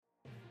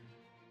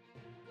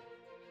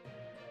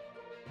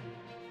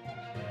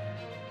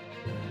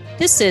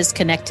This is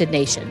Connected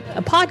Nation,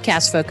 a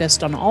podcast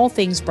focused on all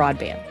things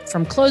broadband,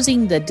 from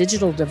closing the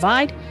digital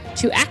divide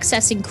to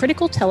accessing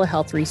critical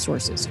telehealth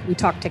resources. We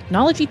talk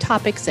technology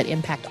topics that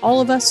impact all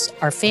of us,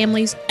 our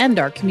families, and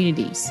our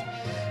communities.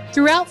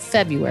 Throughout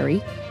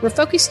February, we're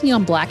focusing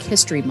on Black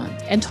History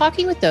Month and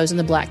talking with those in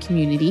the Black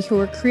community who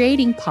are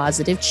creating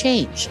positive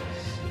change.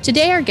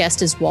 Today, our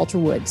guest is Walter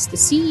Woods, the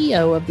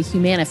CEO of the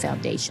Humana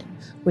Foundation,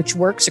 which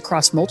works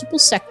across multiple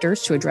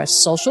sectors to address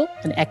social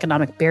and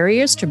economic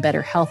barriers to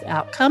better health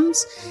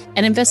outcomes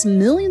and invest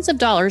millions of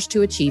dollars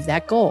to achieve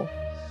that goal.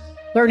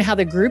 Learn how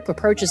the group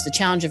approaches the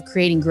challenge of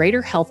creating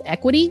greater health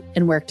equity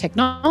and where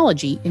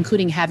technology,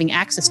 including having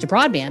access to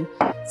broadband,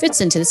 fits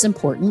into this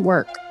important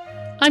work.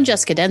 I'm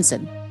Jessica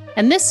Denson,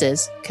 and this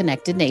is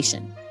Connected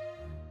Nation.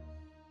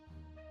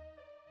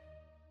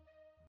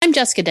 I'm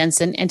Jessica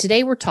Denson, and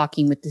today we're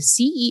talking with the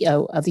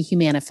CEO of the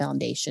Humana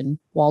Foundation,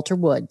 Walter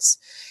Woods.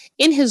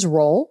 In his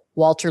role,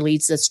 Walter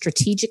leads the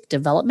strategic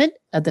development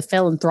of the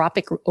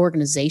philanthropic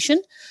organization,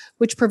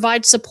 which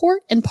provides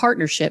support and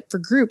partnership for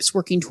groups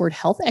working toward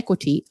health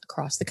equity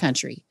across the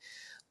country.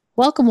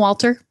 Welcome,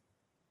 Walter.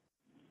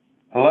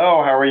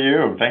 Hello, how are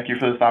you? Thank you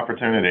for this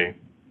opportunity.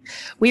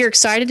 We are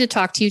excited to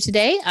talk to you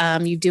today.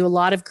 You do a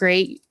lot of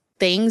great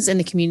things in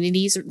the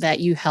communities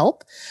that you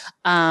help.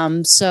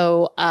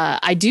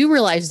 I do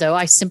realize, though,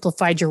 I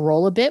simplified your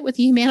role a bit with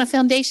the Humana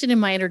Foundation in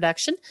my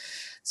introduction.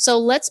 So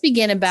let's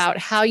begin about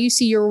how you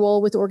see your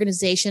role with the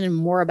organization and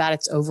more about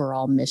its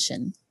overall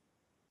mission.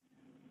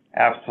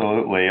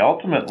 Absolutely.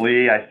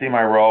 Ultimately, I see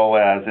my role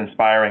as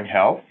inspiring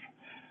health.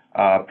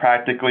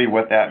 Practically,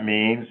 what that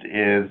means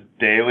is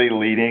daily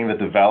leading the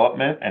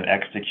development and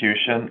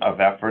execution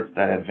of efforts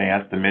that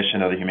advance the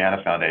mission of the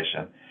Humana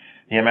Foundation.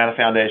 The Humana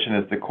Foundation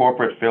is the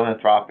corporate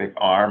philanthropic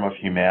arm of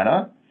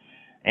Humana,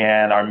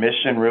 and our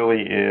mission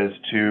really is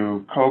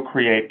to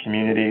co-create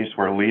communities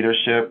where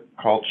leadership,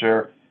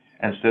 culture,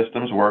 and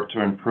systems work to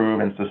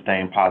improve and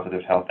sustain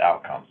positive health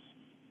outcomes.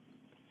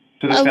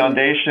 To the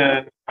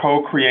foundation,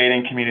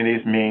 co-creating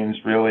communities means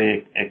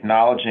really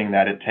acknowledging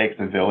that it takes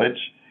a village.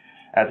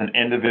 As an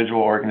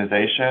individual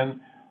organization,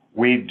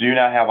 we do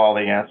not have all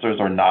the answers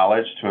or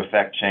knowledge to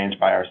affect change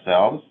by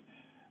ourselves.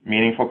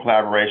 Meaningful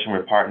collaboration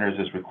with partners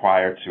is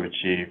required to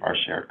achieve our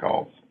shared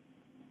goals.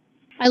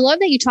 I love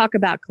that you talk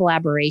about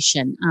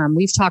collaboration.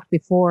 We've talked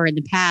before in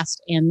the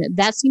past, and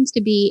that seems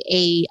to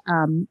be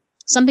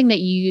something that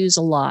you use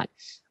a lot.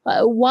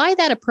 Why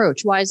that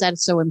approach? Why is that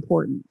so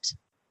important?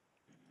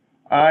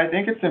 I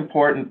think it's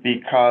important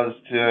because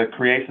to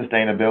create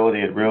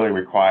sustainability, it really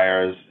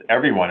requires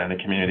everyone in the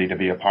community to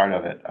be a part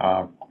of it.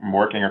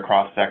 Working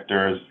across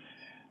sectors,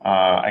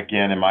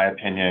 again, in my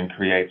opinion,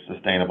 creates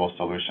sustainable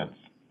solutions.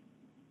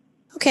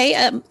 Okay,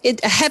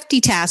 a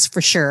hefty task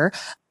for sure.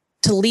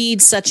 To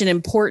lead such an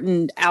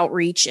important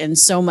outreach and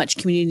so much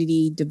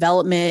community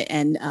development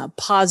and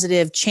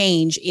positive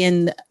change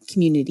in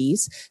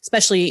communities,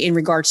 especially in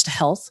regards to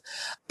health.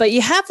 But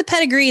you have the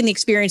pedigree and the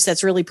experience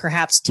that's really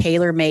perhaps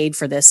tailor-made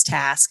for this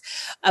task.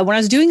 When I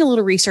was doing a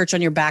little research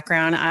on your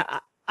background,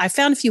 I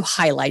found a few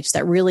highlights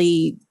that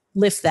really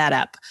lift that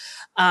up.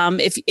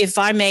 If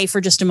I may,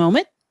 for just a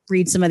moment,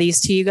 read some of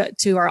these to you,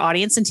 to our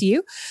audience and to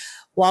you.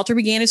 Walter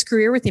began his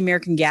career with the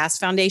American Gas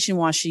Foundation in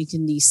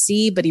Washington,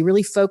 D.C., but he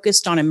really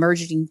focused on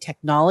emerging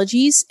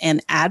technologies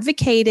and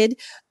advocated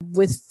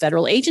with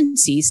federal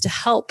agencies to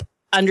help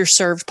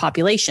underserved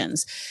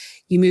populations.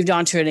 You moved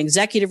on to an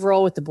executive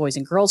role with the Boys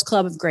and Girls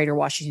Club of Greater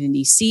Washington,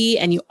 D.C.,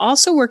 and you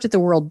also worked at the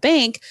World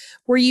Bank,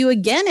 where you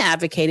again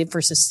advocated for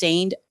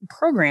sustained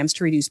programs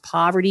to reduce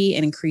poverty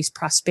and increase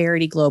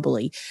prosperity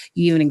globally.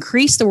 You even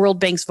increased the World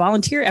Bank's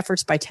volunteer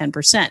efforts by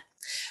 10%.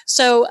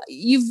 So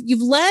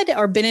you've led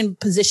or been in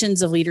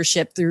positions of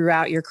leadership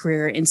throughout your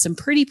career in some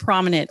pretty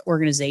prominent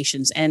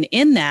organizations. And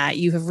in that,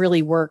 you have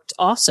really worked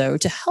also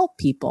to help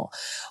people.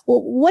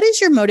 Well, what is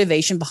your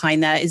motivation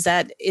behind that? Is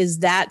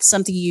that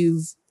something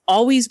you've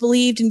always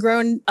believed and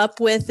grown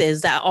up with?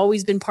 Is that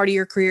always been part of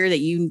your career, that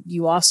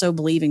you also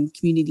believe in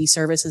community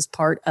service as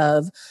part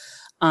of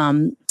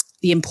the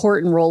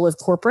important role of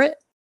corporate?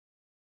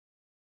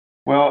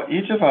 Well,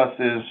 each of us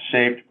is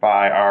shaped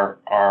by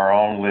our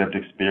own lived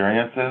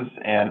experiences,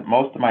 and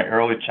most of my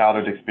early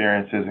childhood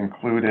experiences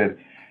included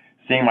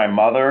seeing my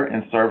mother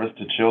in service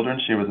to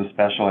children. She was a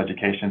special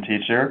education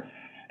teacher,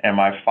 and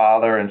my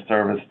father in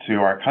service to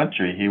our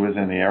country. He was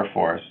in the Air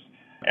Force.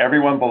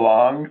 Everyone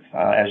belongs,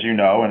 as you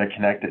know, in a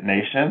connected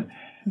nation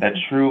that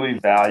truly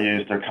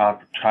values their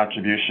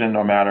contribution,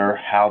 no matter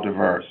how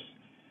diverse.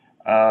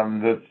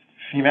 The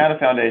Humana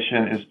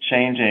Foundation is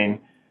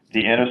changing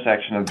the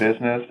intersection of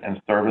business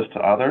and service to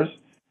others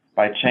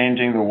by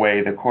changing the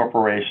way that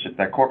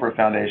corporate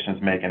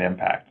foundations make an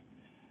impact.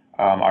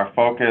 Our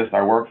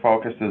work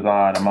focuses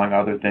on, among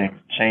other things,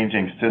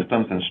 changing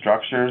systems and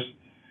structures.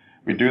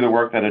 We do the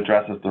work that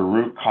addresses the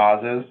root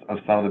causes of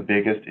some of the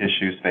biggest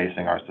issues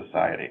facing our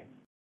society.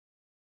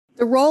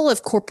 The role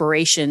of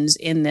corporations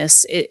in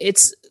this,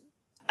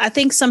 I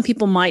think some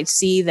people might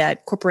see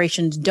that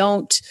corporations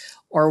don't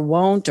or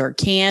won't or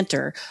can't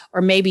or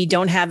maybe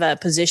don't have a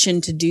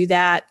position to do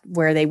that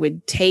where they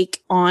would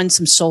take on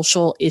some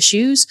social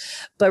issues.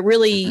 But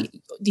really,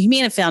 the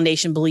Humana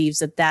Foundation believes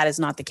that that is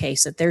not the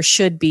case, that there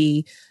should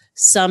be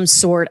some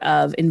sort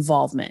of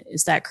involvement.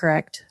 Is that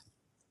correct?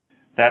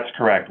 That's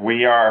correct.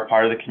 We are a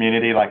part of the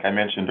community, like I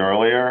mentioned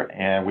earlier,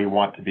 and we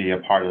want to be a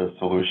part of the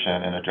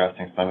solution in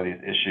addressing some of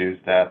these issues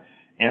that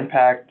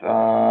impact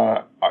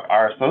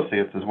our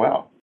associates as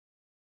well.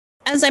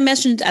 As I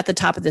mentioned at the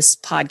top of this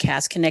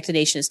podcast, Connected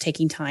Nation is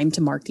taking time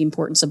to mark the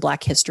importance of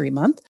Black History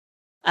Month.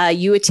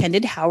 You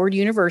attended Howard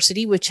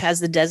University, which has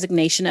the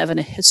designation of an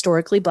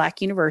historically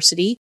Black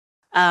university.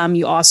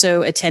 You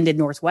also attended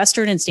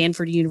Northwestern and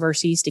Stanford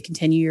universities to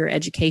continue your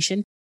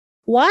education.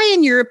 Why,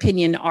 in your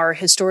opinion, are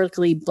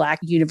historically Black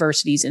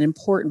universities an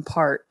important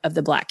part of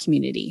the Black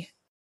community?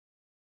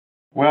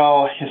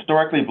 Well,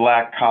 historically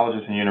Black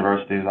colleges and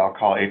universities, I'll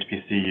call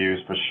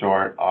HBCUs for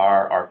short,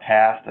 are our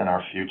past and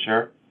our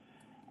future.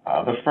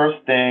 The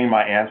first thing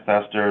my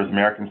ancestors,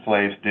 American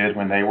slaves, did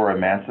when they were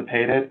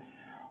emancipated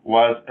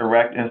was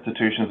erect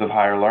institutions of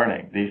higher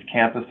learning. These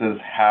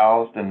campuses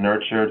housed and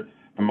nurtured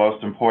the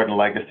most important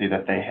legacy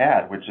that they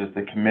had, which is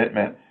the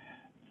commitment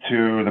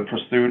to the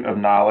pursuit of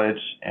knowledge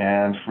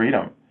and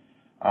freedom.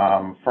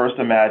 First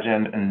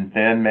imagined and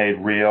then made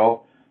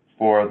real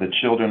for the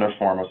children of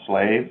former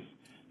slaves.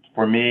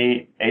 For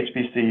me,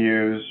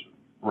 HBCUs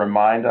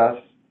remind us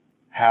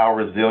how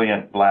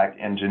resilient Black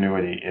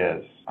ingenuity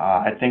is.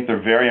 I think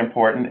they're very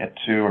important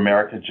to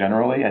America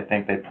generally. I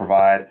think they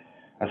provide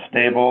a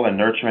stable and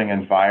nurturing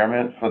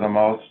environment for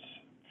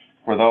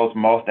those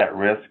most at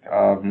risk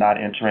of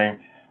not entering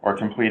or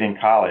completing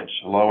college,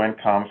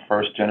 low-income,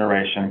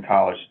 first-generation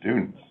college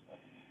students.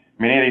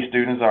 Many of these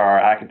students are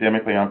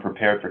academically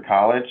unprepared for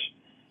college,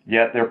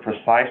 yet they're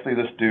precisely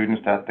the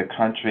students that the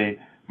country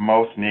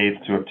most needs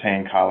to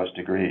obtain college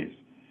degrees.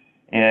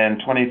 In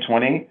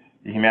 2020,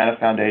 the Humana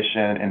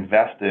Foundation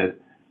invested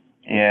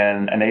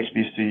in an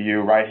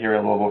HBCU right here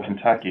in Louisville,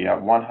 Kentucky, a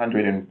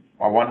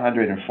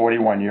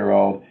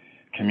 141-year-old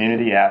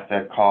community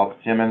asset called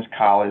Simmons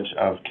College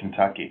of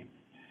Kentucky,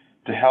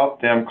 to help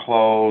them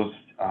close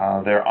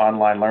their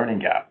online learning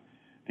gap.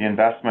 The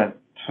investment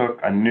took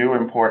a new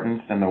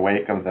importance in the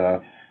wake of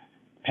the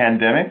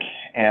pandemic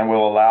and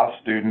will allow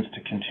students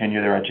to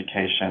continue their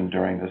education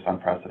during this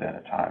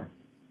unprecedented time.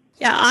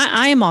 Yeah,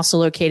 I am also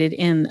located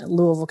in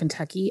Louisville,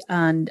 Kentucky,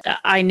 and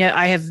I know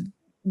I have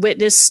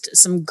witnessed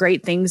some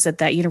great things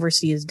that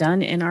university has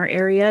done in our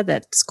area,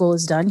 that school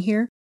has done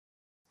here.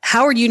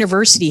 Howard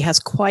University has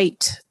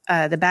quite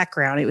the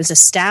background. It was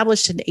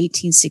established in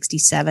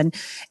 1867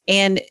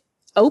 and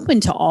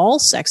open to all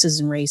sexes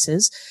and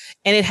races,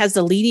 and it has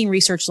the leading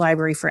research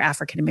library for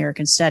African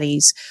American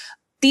studies.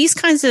 These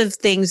kinds of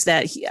things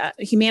that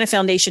Humana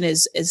Foundation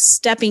is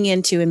stepping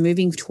into and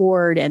moving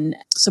toward and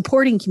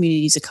supporting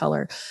communities of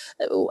color.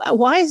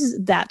 Why is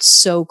that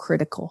so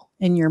critical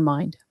in your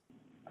mind?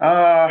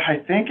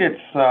 I think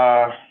it's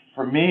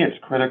for me it's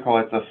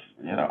critical.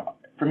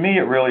 For me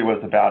it really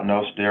was about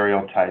no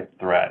stereotype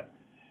threat,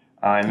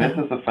 and this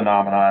is a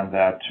phenomenon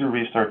that two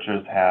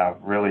researchers have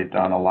really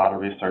done a lot of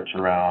research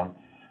around.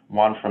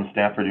 One from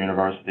Stanford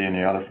University and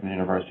the other from the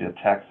University of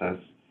Texas.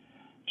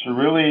 To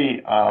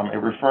really,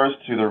 it refers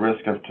to the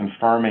risk of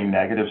confirming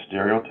negative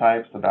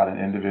stereotypes about an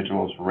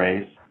individual's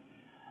race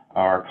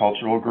or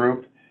cultural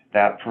group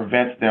that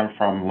prevents them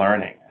from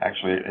learning.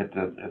 Actually,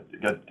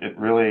 it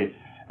really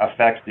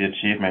affects the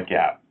achievement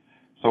gap.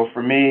 So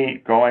for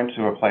me, going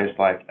to a place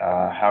like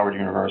Howard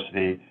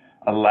University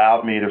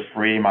allowed me to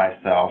free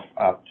myself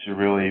up to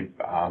really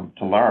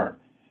to learn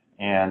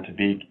and to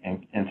be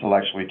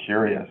intellectually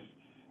curious.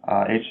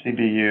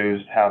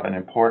 HBCUs have an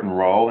important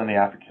role in the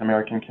African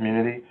American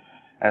community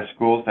as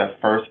schools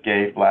that first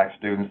gave Black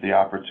students the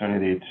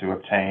opportunity to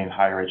obtain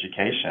higher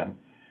education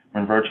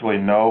when virtually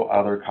no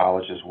other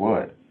colleges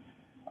would.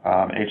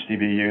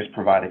 HBCUs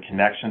provide a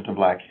connection to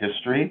Black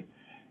history,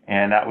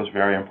 and that was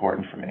very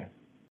important for me.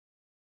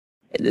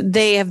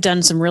 They have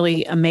done some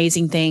really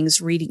amazing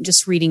things.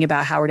 Reading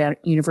about Howard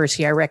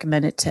University, I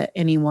recommend it to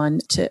anyone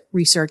to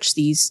research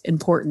these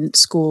important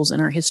schools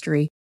in our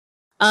history.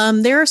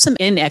 There are some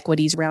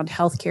inequities around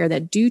healthcare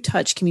that do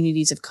touch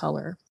communities of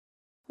color.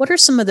 What are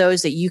some of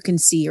those that you can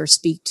see or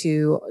speak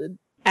to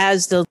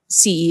as the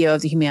CEO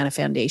of the Humana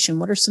Foundation?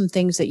 What are some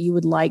things that you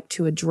would like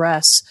to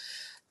address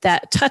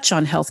that touch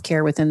on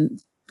healthcare within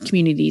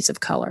communities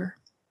of color?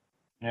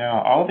 Yeah,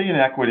 all the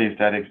inequities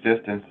that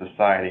exist in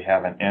society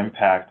have an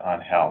impact on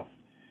health,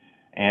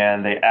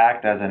 and they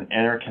act as an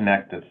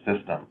interconnected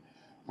system.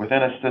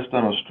 Within a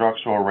system of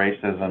structural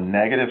racism,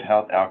 negative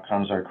health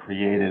outcomes are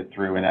created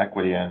through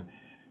inequity in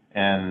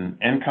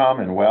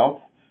income and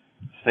wealth,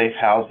 safe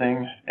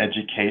housing,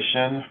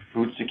 education,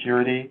 food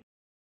security,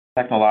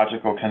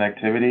 technological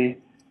connectivity,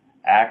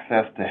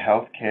 access to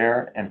health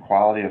care and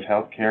quality of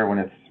health care when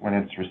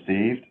it's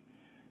received.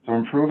 So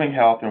improving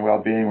health and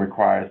well-being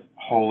requires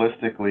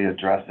holistically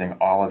addressing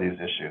all of these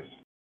issues.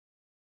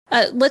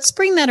 Let's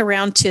bring that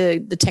around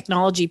to the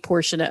technology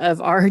portion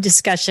of our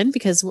discussion,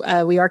 because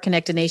we are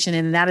Connected Nation,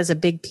 and that is a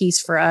big piece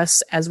for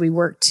us as we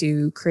work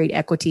to create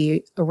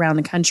equity around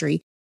the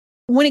country.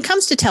 When it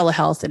comes to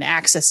telehealth and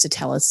access to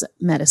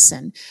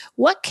telemedicine,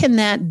 what can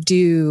that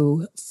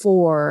do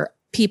for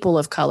people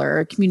of color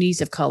or communities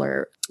of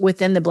color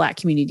within the Black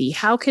community?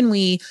 How can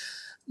we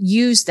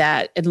use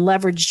that and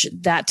leverage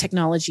that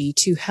technology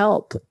to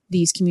help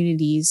these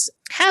communities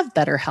have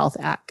better health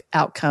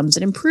outcomes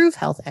and improve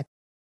health equity?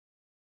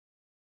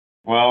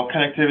 Well,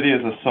 connectivity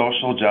is a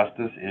social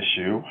justice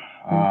issue.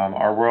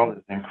 Our world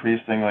is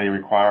increasingly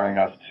requiring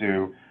us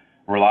to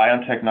rely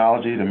on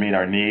technology to meet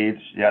our needs,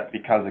 yet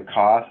because of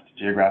cost,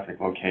 geographic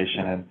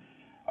location, and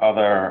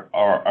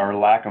our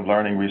lack of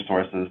learning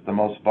resources, the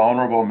most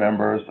vulnerable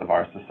members of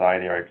our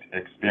society are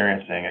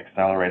experiencing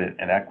accelerated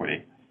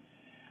inequity.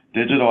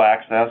 Digital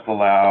access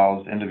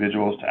allows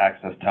individuals to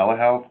access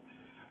telehealth,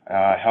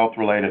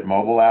 health-related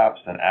mobile apps,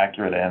 and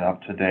accurate and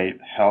up-to-date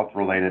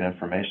health-related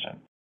information.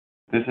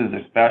 This is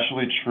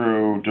especially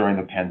true during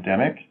the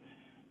pandemic,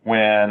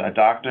 when a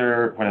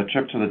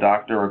trip to the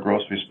doctor or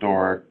grocery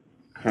store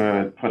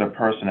could put a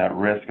person at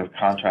risk of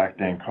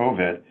contracting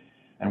COVID,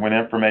 and when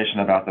information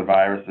about the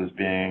virus is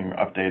being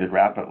updated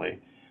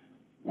rapidly.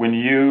 When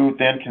you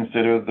then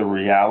consider the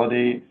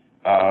reality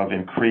of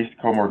increased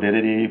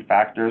comorbidity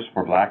factors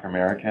for Black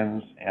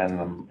Americans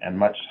and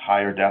much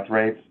higher death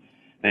rates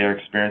they are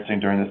experiencing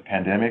during this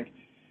pandemic,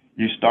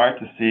 you start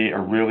to see a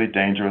really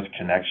dangerous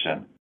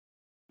connection.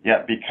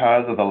 Yet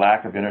because of the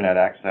lack of internet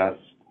access,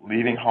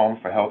 leaving home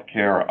for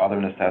healthcare or other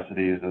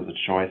necessities is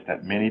a choice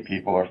that many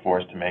people are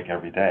forced to make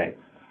every day.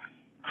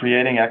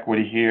 Creating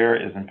equity here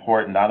is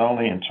important not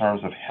only in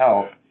terms of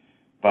health,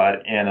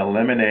 but in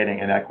eliminating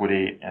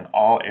inequity in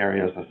all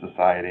areas of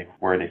society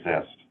where it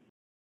exists.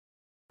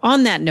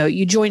 On that note,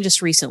 you joined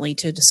us recently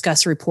to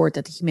discuss a report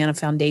that the Humana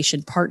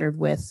Foundation partnered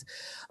with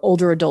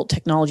Older Adult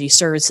Technology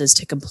Services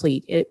to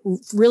complete. It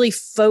really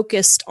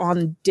focused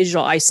on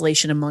digital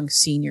isolation among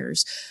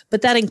seniors,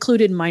 but that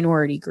included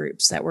minority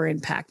groups that were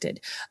impacted.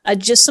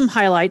 Just some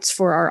highlights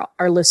for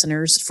our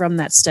listeners from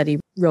that study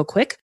real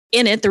quick.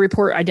 In it, the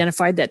report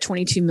identified that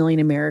 22 million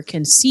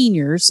American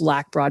seniors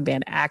lack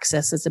broadband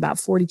access. That's about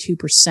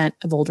 42%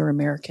 of older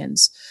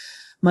Americans.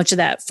 Much of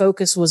that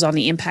focus was on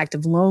the impact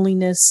of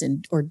loneliness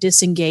or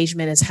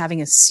disengagement as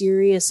having a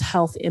serious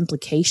health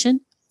implication.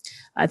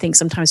 I think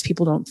sometimes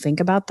people don't think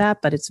about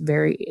that, but it's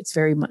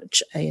very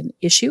much an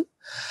issue.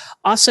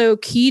 Also,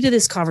 key to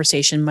this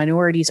conversation,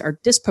 minorities are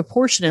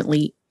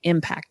disproportionately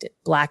impacted.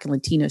 Black and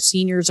Latino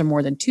seniors are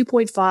more than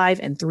 2.5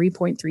 and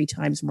 3.3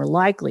 times more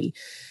likely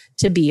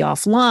to be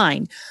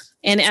offline.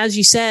 And as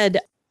you said,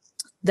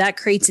 that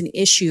creates an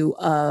issue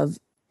of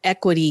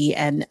equity.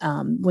 And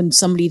when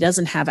somebody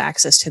doesn't have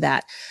access to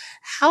that,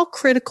 how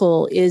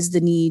critical is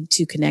the need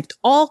to connect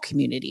all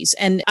communities?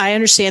 And I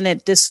understand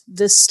that this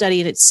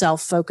study in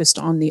itself focused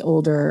on the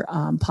older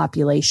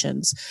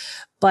populations.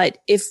 But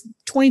if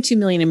 22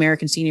 million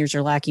American seniors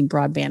are lacking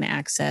broadband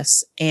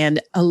access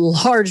and a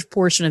large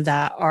portion of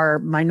that are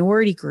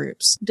minority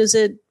groups, does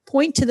it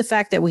point to the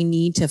fact that we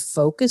need to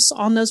focus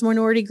on those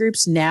minority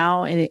groups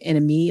now and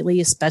immediately,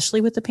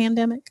 especially with the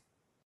pandemic?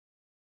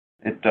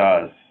 It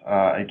does.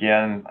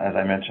 Again, as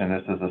I mentioned,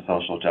 this is a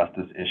social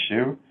justice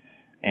issue.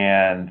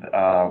 And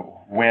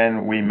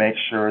when we make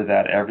sure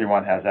that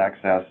everyone has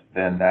access,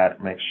 then that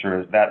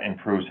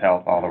improves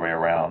health all the way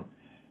around.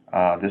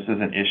 This is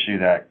an issue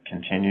that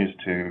continues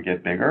to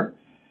get bigger,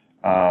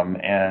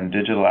 and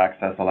digital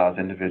access allows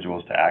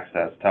individuals to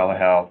access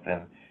telehealth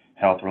and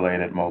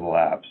health-related mobile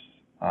apps,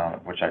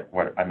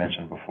 what I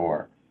mentioned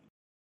before.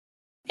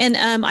 And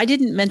I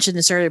didn't mention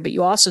this earlier, but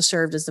you also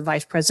served as the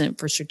Vice President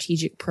for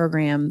Strategic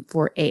Program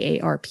for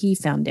AARP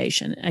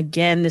Foundation.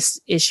 Again, this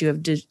issue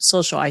of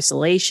social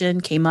isolation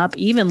came up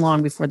even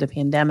long before the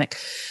pandemic.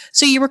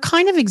 So you were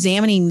kind of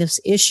examining this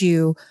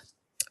issue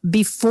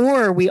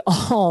before we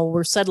all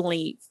were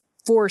suddenly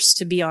forced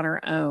to be on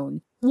our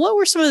own. What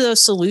were some of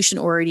those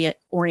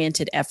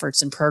solution-oriented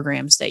efforts and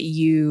programs that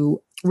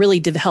you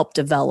really helped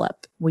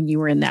develop when you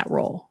were in that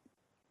role?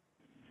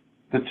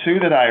 The two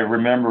that I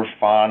remember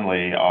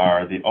fondly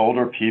are the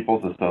Older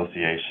People's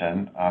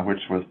Association, which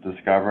was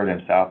discovered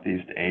in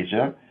Southeast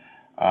Asia.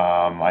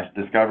 I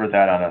discovered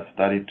that on a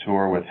study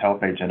tour with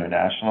HelpAge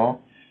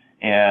International,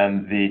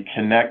 and the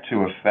Connect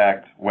to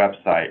Effect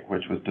website,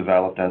 which was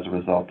developed as a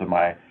result of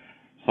my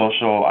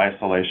social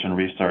isolation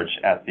research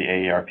at the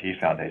AARP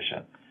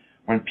Foundation.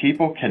 When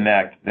people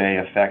connect, they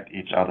affect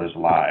each other's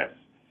lives.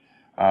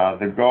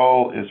 The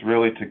goal is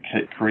really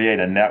to create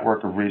a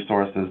network of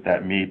resources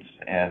that meets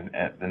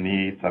the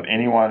needs of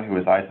anyone who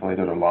is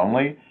isolated or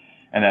lonely,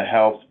 and that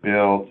helps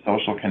build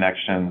social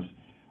connections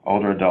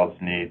older adults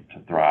need to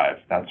thrive.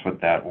 That's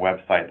what that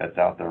website that's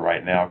out there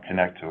right now,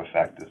 Connect to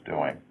Effect, is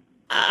doing.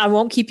 I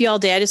won't keep you all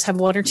day. I just have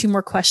one or two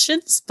more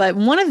questions. But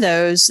one of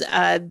those,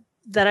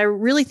 that I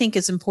really think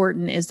is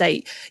important is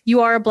that you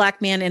are a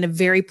Black man in a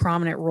very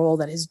prominent role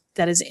that is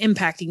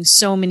impacting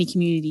so many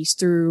communities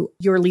through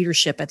your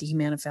leadership at the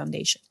Humana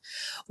Foundation.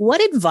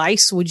 What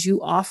advice would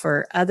you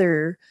offer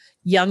other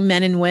young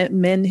men and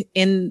women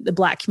in the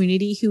Black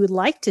community who would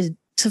like to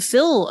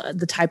fill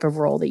the type of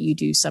role that you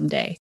do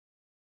someday?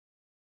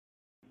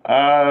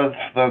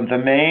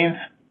 The main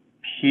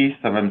piece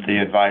of the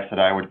advice that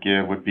I would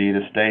give would be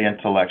to stay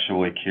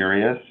intellectually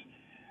curious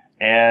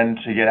and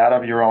to get out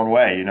of your own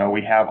way. You know,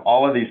 we have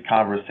all of these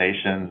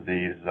conversations,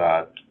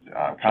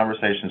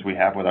 conversations we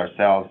have with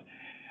ourselves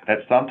that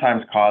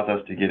sometimes cause us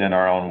to get in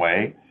our own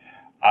way.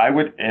 I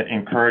would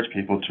encourage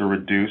people to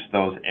reduce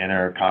those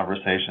inner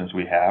conversations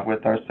we have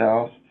with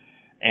ourselves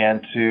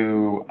and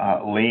to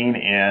lean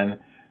in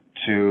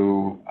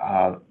to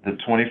the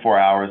 24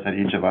 hours that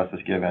each of us is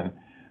given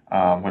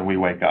when we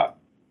wake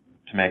up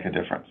to make a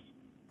difference.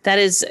 That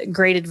is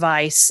great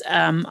advice.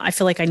 I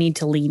feel like I need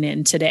to lean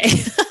in today.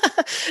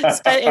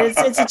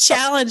 It's a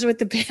challenge with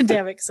the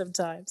pandemic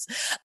sometimes.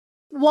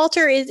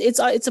 Walter,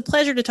 it's a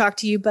pleasure to talk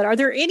to you, but are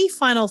there any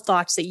final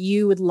thoughts that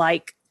you would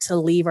like to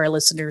leave our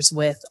listeners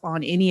with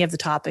on any of the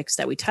topics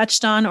that we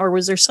touched on, or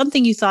was there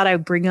something you thought I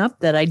would bring up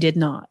that I did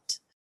not?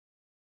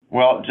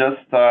 Well,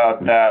 just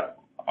that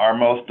our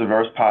most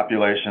diverse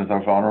populations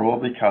are vulnerable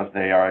because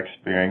they are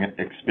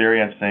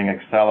experiencing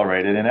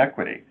accelerated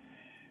inequity.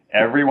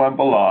 Everyone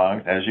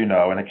belongs, as you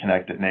know, in a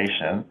connected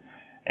nation,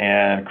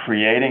 and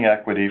creating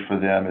equity for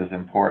them is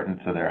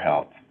important to their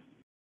health.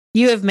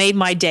 You have made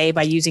my day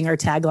by using our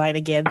tagline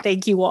again.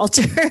 Thank you,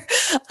 Walter.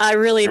 I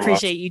really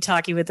appreciate you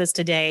talking with us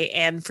today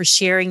and for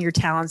sharing your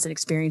talents and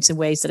experience in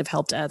ways that have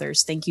helped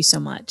others. Thank you so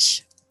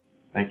much.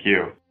 Thank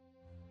you.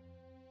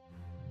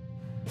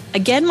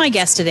 Again, my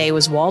guest today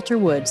was Walter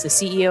Woods, the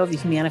CEO of the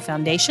Humana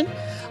Foundation.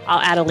 I'll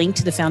add a link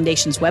to the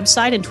foundation's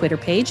website and Twitter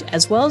page,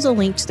 as well as a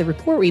link to the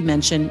report we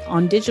mentioned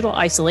on digital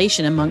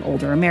isolation among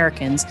older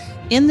Americans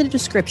in the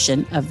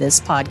description of this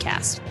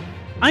podcast.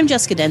 I'm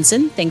Jessica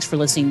Denson. Thanks for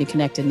listening to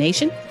Connected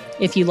Nation.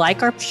 If you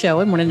like our show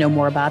and want to know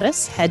more about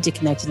us, head to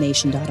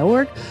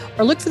connectednation.org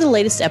or look for the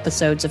latest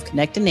episodes of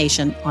Connected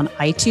Nation on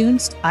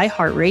iTunes,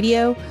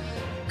 iHeartRadio,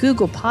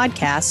 Google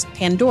Podcasts,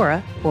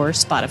 Pandora, or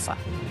Spotify.